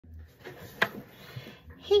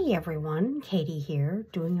Hey everyone, Katie here,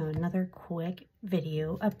 doing another quick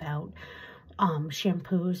video about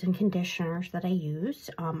shampoos and conditioners that I use.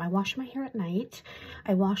 I wash my hair at night.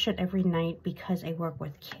 I wash it every night because I work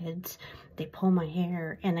with kids. They pull my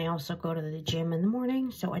hair, and I also go to the gym in the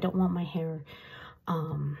morning, so I don't want my hair,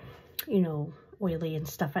 you know, oily and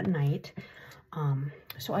stuff at night.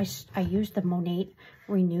 So I use the Monat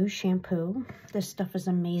Renew shampoo. This stuff is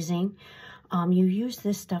amazing. You use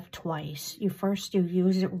this stuff twice. You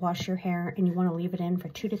use it, wash your hair, and you want to leave it in for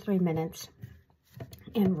 2 to 3 minutes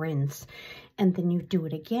and rinse. And then you do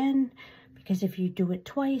it again, because if you do it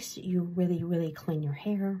twice, you really clean your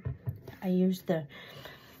hair. I use the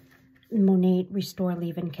Monat Restore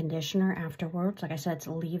Leave-In Conditioner afterwards. Like I said, it's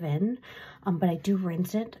a leave-in, but I do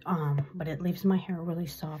rinse it, but it leaves my hair really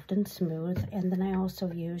soft and smooth. And then I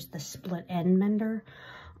also use the split end mender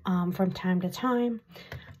from time to time.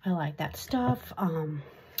 I like that stuff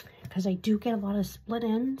because I do get a lot of split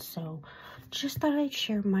ends, so just thought I'd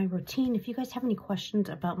share my routine. If you guys have any questions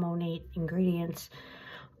about Monat ingredients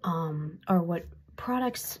or what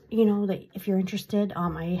products, you know, that if you're interested,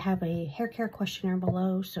 I have a hair care questionnaire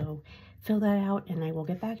below, so fill that out and I will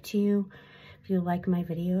get back to you. If you like my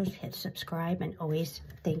videos, hit subscribe, and always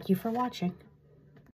thank you for watching.